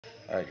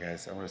Alright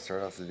guys, I'm going to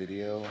start off the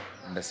video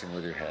messing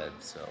with your head,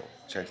 so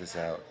check this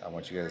out. I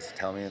want you guys to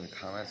tell me in the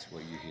comments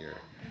what you hear.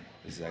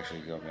 This is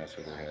actually going to mess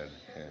with your head.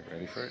 Okay,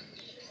 ready for it?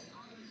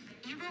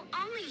 You will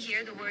only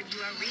hear the word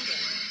you are reading.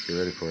 Get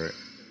ready for it.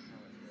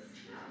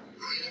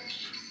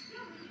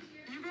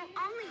 You will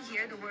only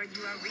hear the word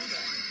you are reading.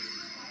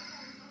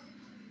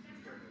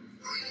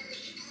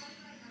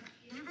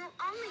 You will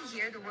only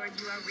hear the word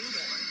you are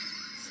reading.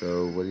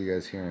 So, what are you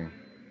guys hearing?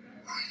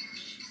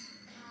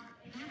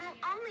 You will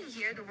only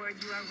hear the word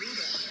you are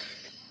reading.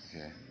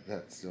 Okay,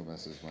 that still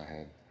messes with my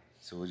head.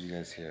 So what did you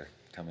guys hear?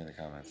 Tell me in the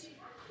comments.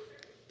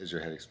 Is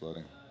your head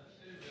exploding?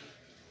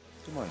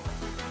 Come on.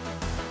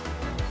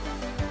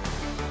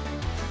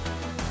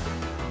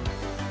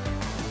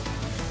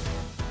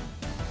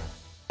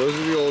 Those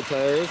are the old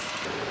tires.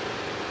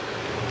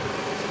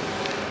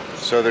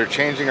 So they're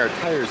changing our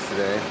tires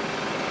today.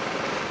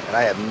 And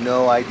I have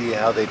no idea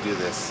how they do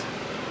this.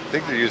 I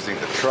think they're using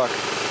the truck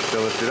to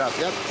lift it up.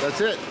 Yep,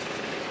 that's it.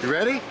 You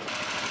ready?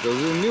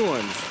 Those are the new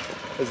ones.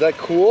 Is that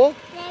cool?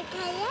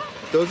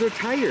 Those are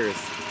tires.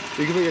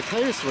 You can make a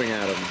tire swing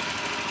at them.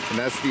 And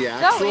that's the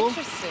axle. So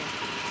interesting.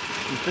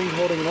 The thing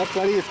holding it up,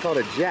 buddy, it's called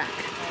a jack.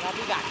 Alright, I'll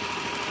be back.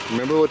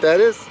 Remember what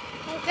that is?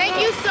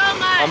 Thank you so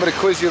much. I'm going to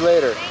quiz you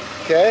later.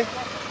 Okay?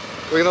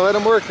 We're going to let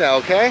him work now,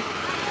 okay?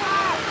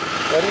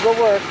 Let him go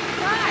work.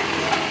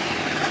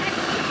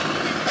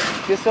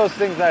 Just those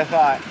things I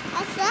thought.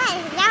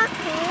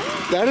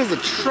 That is a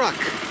truck.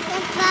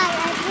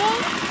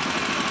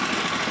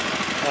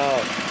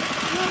 Oh.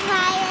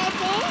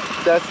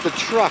 That's the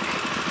truck.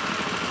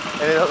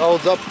 And it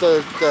holds up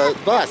the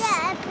bus.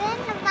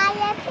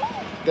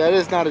 That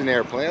is not an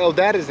airplane. Oh,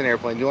 that is an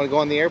airplane. Do you want to go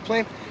on the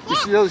airplane? You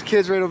see those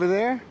kids right over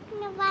there?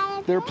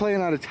 They're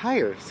playing on a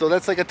tire. So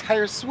that's like a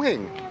tire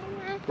swing.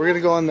 We're going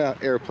to go on the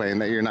airplane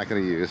that you're not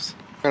going to use.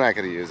 We're not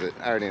going to use it.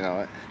 I already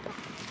know it.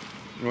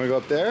 You want to go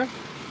up there?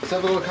 Let's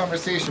have a little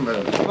conversation with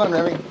him. Come on,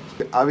 Remy.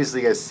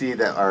 Obviously, you guys see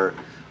that our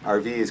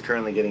RV is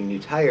currently getting new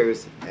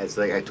tires, as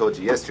like I told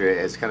you yesterday,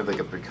 as kind of like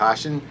a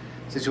precaution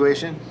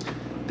situation.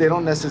 They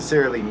don't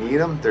necessarily need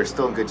them. They're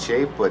still in good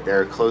shape, but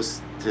they're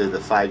close to the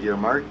 5-year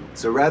mark.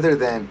 So rather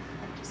than,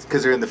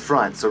 because they're in the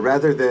front, so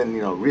rather than, you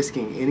know,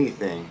 risking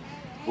anything,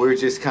 we're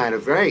just kind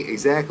of, right,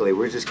 exactly,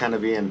 we're just kind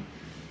of being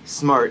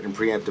smart and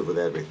preemptive with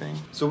everything.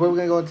 So where are we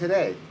going to go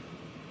today?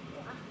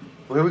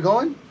 Where are we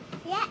going?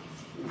 Yes.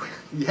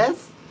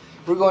 Yes?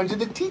 We're going to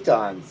the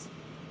Tetons.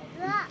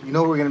 You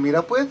know who we're going to meet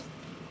up with?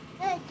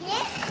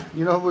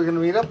 You know who we're going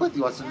to meet up with?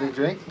 You want something to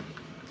drink?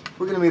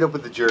 We're going to meet up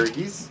with the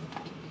Jergies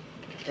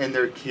and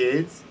their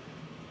kids.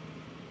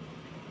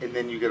 And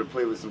then you're going to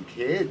play with some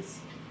kids.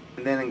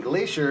 And then in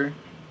Glacier,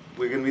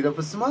 we're going to meet up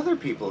with some other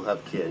people who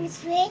have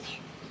kids.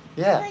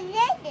 Yeah.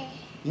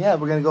 Yeah,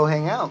 we're going to go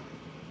hang out.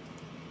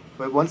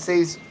 But once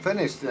they's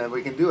finished, then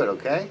we can do it,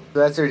 okay? So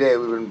that's our day.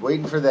 We've been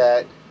waiting for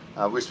that.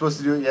 We were supposed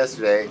to do it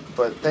yesterday,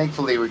 but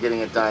thankfully we're getting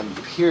it done,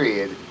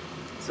 period.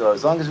 So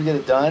as long as we get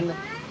it done,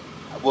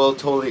 we'll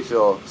totally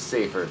feel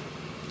safer.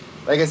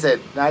 Like I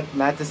said,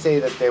 not to say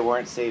that they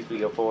weren't safe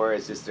before,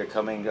 it's just they're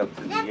coming up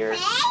to the year.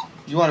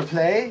 You want to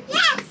play?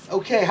 Yes.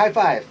 Okay, high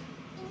five.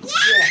 Yes.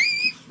 Yeah.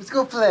 Let's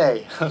go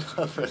play.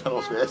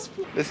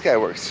 This guy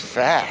works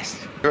fast.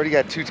 He already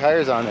got 2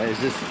 tires on there. He's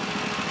just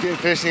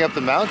finishing up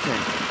the mountain.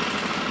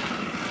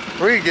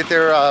 We're going to get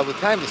there with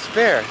time to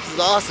spare. This is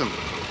awesome.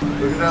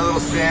 Look at that little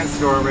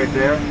sandstorm right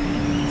there.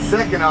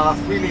 Second off,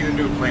 we need a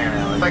new plan,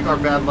 Allie. It's like our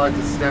bad luck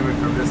is stemming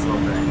from this little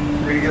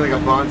thing. We're gonna get like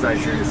a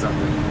bonsai tree or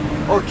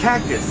something. Or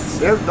cactus.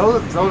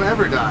 Those don't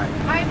ever die.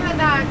 I've had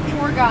that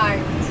tour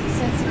guide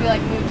since we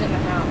like moved in the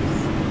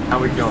house. How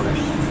we killing it?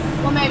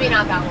 Well, maybe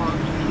not that long.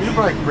 You can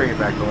probably bring it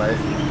back to life.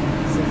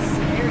 This is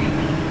scary,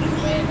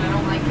 and I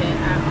don't like it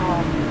at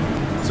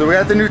all. So we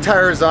got the new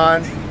tires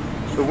on.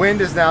 The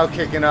wind is now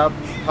kicking up.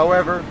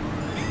 However,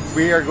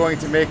 we are going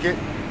to make it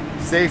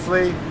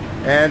safely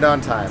and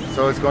on time.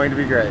 So it's going to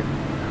be great.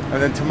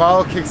 And then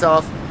tomorrow kicks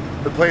off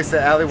the place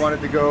that Allie wanted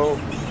to go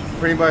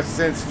pretty much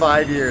since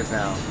 5 years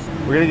now.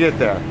 We're gonna get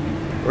there.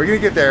 We're gonna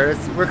get there.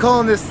 We're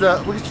calling this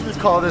we should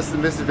just call this the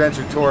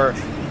Misadventure Tour.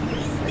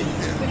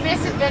 The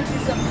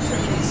Misadventures of the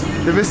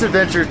Trees. The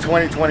Misadventure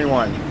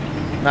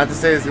 2021. Not to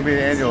say it's gonna be an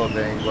annual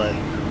thing, but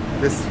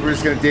we're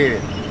just gonna date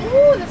it.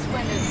 Ooh, this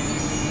wind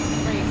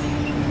is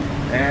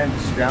crazy. And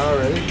she's down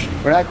already.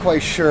 We're not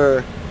quite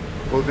sure.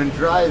 We've been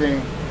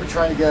driving. We're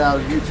trying to get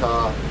out of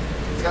Utah.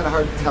 It's kind of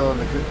hard to tell on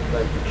the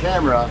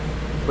camera,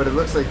 but it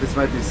looks like this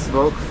might be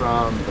smoke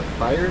from the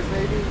fires,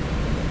 maybe.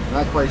 I'm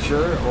not quite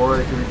sure, or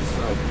it could be just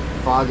like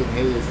fog and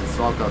haze and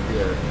smoke up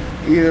here.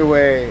 Either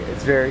way,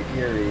 it's very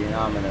eerie and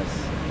ominous.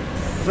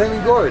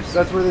 Flaming Gorge,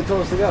 that's where they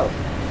told us to go.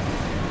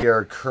 We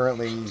are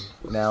currently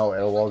now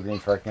at a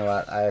Walgreens parking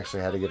lot. I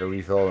actually had to get a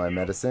refill of my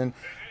medicine,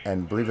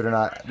 and believe it or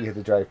not, we had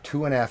to drive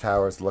 2.5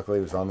 hours. Luckily,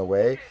 it was on the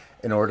way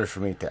in order for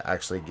me to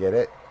actually get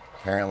it.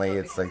 Apparently,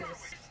 it's like.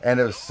 And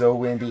it was so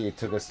windy, it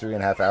took us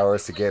 3.5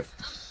 hours to get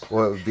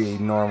what would be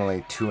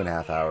normally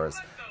 2.5 hours.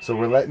 So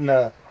we're letting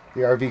the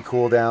the RV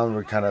cool down.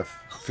 We're kind of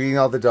feeding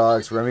all the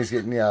dogs. Remy's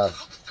getting a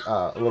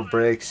little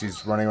break.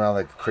 She's running around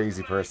like a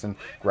crazy person,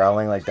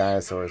 growling like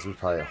dinosaurs. It was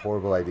probably a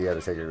horrible idea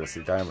to take her to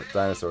see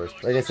dinosaurs.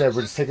 Like I said,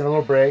 we're just taking a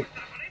little break.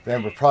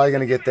 Then we're probably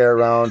going to get there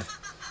around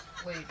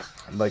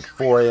like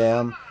 4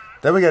 a.m.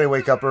 Then we got to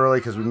wake up early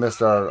because we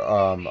missed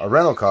our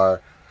rental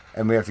car.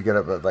 And we have to get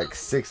up at like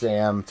 6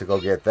 a.m. to go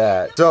get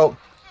that. So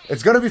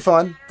it's going to be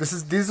fun.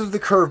 These are the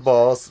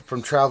curveballs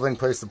from traveling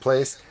place to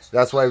place.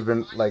 That's why we've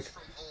been like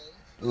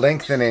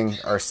lengthening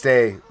our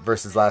stay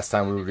versus last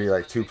time we would be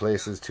like 2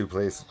 places, 2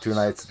 nights, 2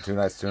 nights,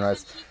 2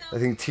 nights. I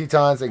think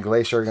Tetons and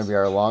Glacier are going to be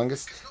our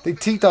longest. I think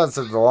Tetons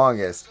are the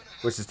longest,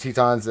 which is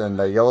Tetons and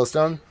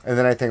Yellowstone. And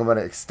then I think I'm going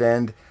to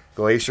extend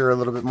Glacier a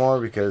little bit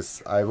more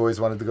because I've always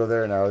wanted to go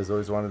there and I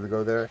always wanted to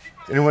go there.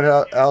 Anyone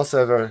else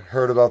ever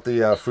heard about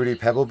the Fruity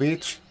Pebble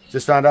Beach?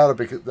 Just found out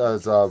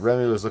because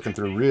Remy was looking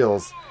through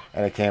Reels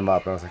and it came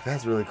up and I was like,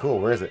 that's really cool.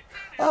 Where is it?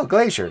 Oh,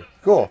 Glacier.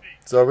 Cool.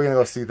 So we're going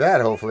to go see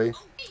that hopefully.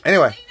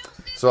 Anyway,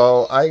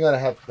 so I'm going to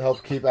have to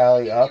help keep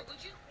Allie up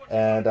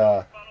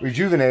and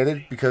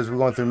rejuvenated because we're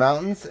going through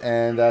mountains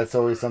and that's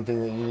always something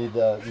that you need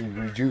to be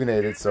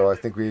rejuvenated. So I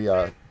think we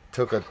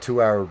took a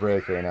 2-hour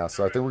break right now.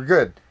 So I think we're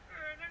good.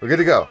 We're good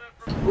to go.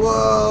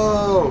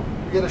 Whoa!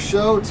 You get a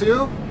show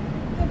too?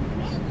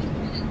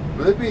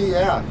 Blippi,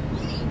 yeah.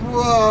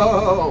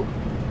 Whoa!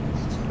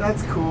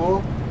 That's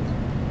cool.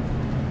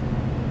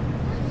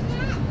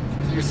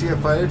 Did you see a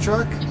fire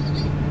truck?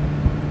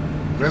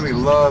 Remy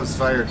loves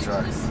fire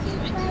trucks.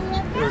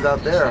 It was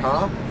out there,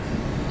 huh?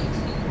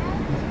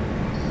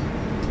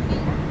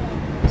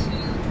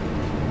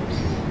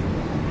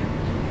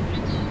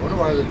 I wonder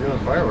why they're doing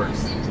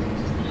fireworks.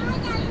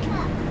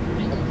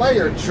 A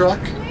fire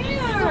truck?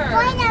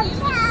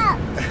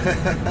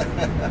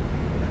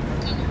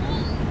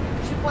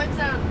 She points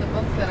out the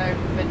book that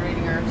I've been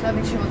reading her, so I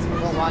think she wants me to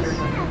go water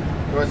her.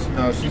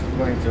 No, she's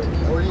playing too.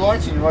 What are you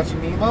watching? You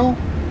watching Nemo?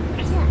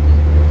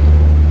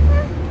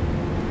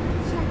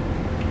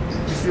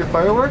 You see the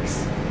fireworks?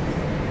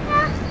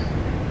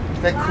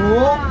 Is that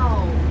cool?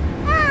 Wow.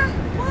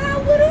 Wow,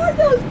 what are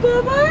those,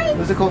 Bubba?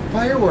 Those are called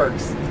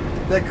fireworks.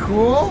 Is that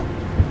cool?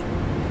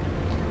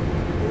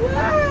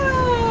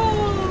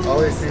 Wow.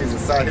 All I see is the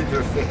side of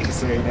your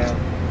face right now.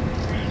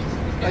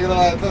 Look at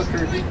that, look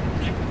creepy.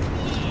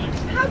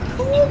 How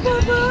cool,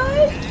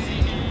 Bubba!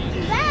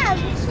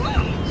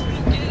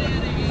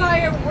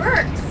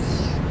 Fireworks!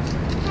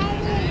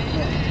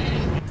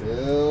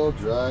 Still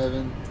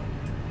driving.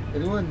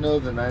 Anyone know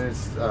the Nine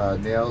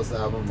Inch Nails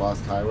album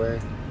Lost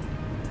Highway?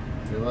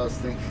 Anyone else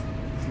think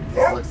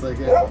this looks like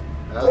it?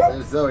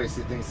 There's Zoe,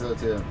 she thinks so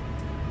too.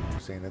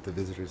 Staying at the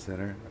visitor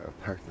center,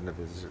 parked in the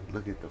visitor.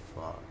 Look at the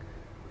fog.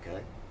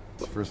 Okay?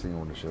 That's the first thing I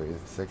want to show you.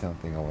 The second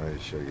thing I wanted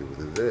to show you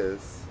was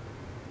this.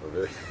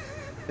 Over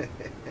there.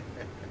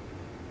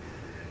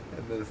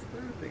 And this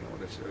third thing I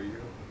want to show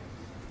you.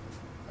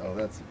 Oh,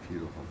 that's a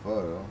beautiful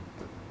photo.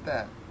 Look at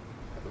that.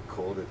 How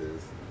cold it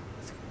is.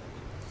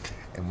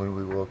 And when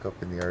we woke up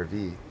in the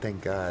RV,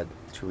 thank God,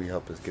 Chewy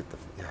helped us get the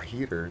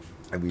heater.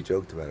 And we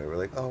joked about it. We're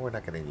like, oh, we're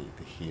not going to need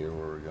the heater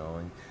where we're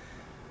going.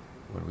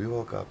 When we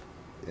woke up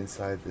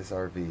inside this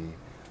RV,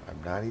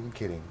 I'm not even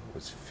kidding, it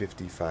was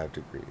 55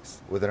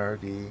 degrees. With an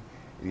RV,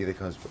 it either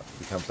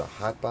becomes a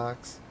hot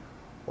box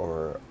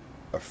or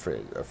a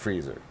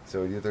freezer.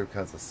 So it either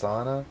becomes a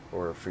sauna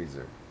or a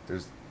freezer.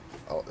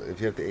 If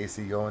you have the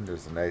AC going,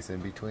 there's a nice in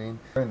between.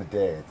 During the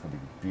day, it's gonna be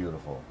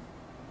beautiful,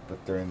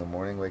 but during the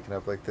morning, waking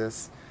up like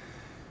this,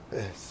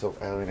 so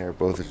Allie and I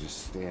both are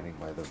just standing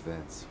by the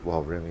vents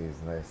while Remy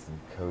is nice and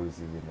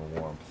cozy in the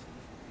warmth.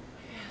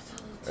 Yeah,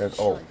 it's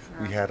a little too chilly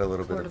for we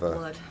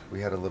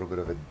had a little bit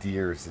of a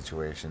deer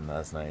situation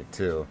last night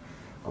too,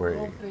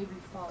 where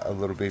a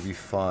little baby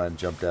fawn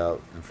jumped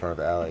out in front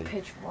of Allie.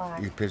 Pitch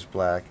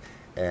black,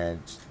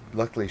 and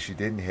luckily she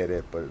didn't hit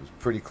it, but it was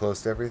pretty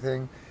close to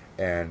everything.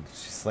 And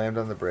she slammed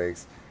on the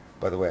brakes.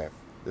 By the way,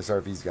 this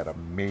RV's got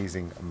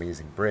amazing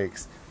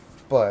brakes,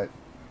 but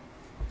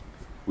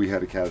we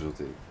had a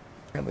casualty.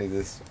 Apparently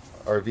this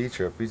RV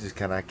trip, we just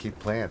cannot keep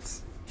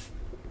plants.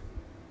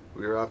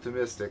 We were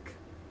optimistic,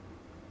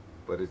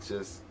 but it's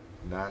just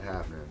not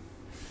happening.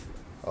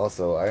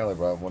 Also, I only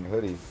brought one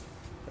hoodie.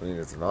 I mean,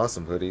 it's an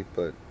awesome hoodie,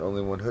 but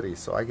only one hoodie.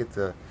 So I get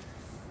to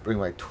bring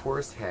my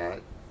tourist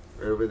hat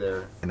right over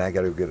there, and I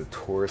got to get a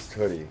tourist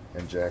hoodie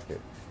and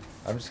jacket.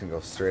 I'm just gonna go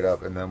straight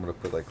up, and then I'm gonna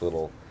put like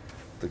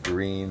the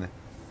green,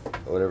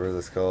 whatever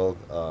that's called,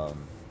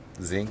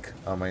 zinc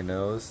on my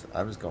nose.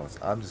 I'm just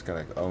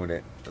gonna own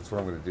it. That's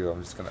what I'm gonna do.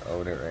 I'm just gonna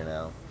own it right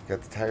now.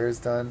 Got the tires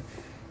done.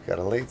 Got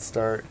a late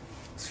start.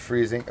 It's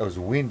freezing. It was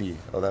windy.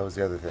 Oh, that was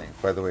the other thing.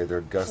 By the way, there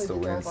are gusts of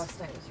winds. Last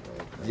night was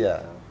really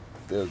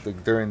good, yeah.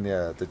 During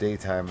the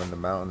daytime in the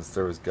mountains,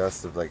 there was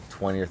gusts of like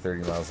 20 or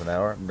 30 miles an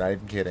hour. I'm not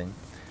even kidding.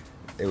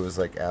 It was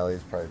like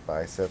Allie's probably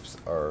biceps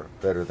are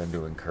better than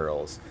doing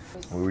curls.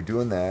 We were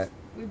doing that.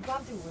 We've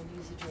gone through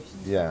windy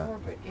situations before,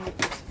 but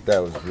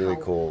that was really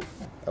cool.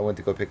 I went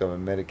to go pick up a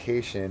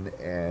medication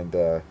and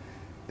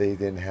they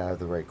didn't have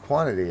the right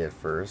quantity at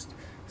first.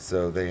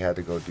 So they had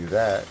to go do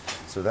that.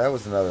 So that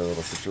was another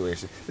little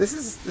situation. This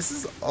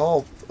is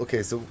all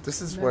okay. So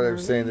this is what I'm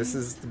saying. This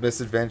is the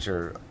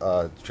misadventure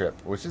trip,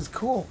 which is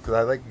cool because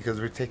I like because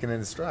we're taking it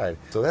in stride.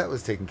 So that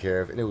was taken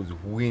care of, and it was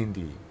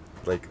windy,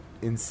 like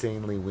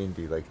insanely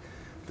windy. Like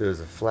there was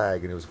a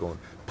flag, and it was going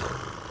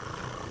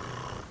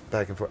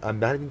back and forth. I'm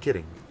not even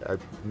kidding. I'm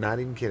not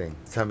even kidding.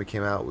 The time we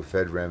came out, we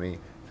fed Remy,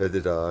 fed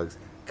the dogs,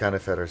 kind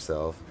of fed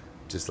ourselves,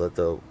 just let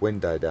the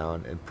wind die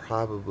down, and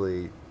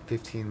probably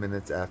 15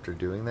 minutes after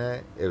doing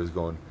that, it was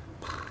going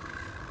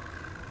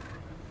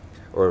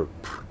or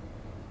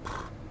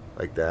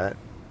like that.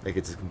 Like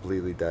it just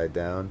completely died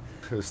down.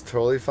 It was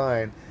totally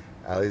fine.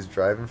 Allie's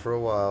driving for a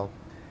while,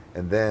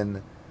 and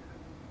then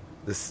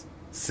this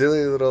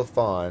silly little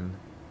fawn,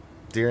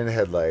 deer in the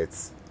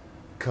headlights,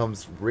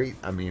 comes right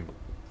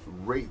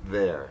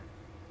there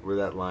where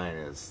that line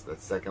is,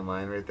 that second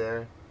line right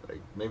there,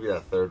 like maybe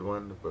that third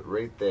one, but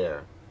right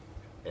there.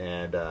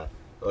 And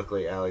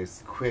luckily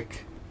Allie's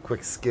quick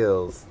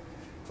skills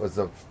was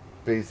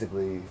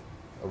basically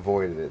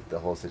avoided it, the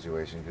whole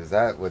situation, because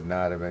that would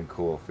not have been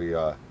cool if we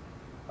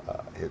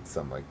hit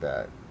something like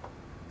that.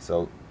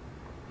 So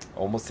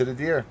almost hit a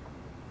deer,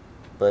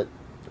 but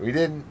we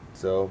didn't,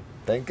 so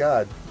thank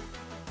God.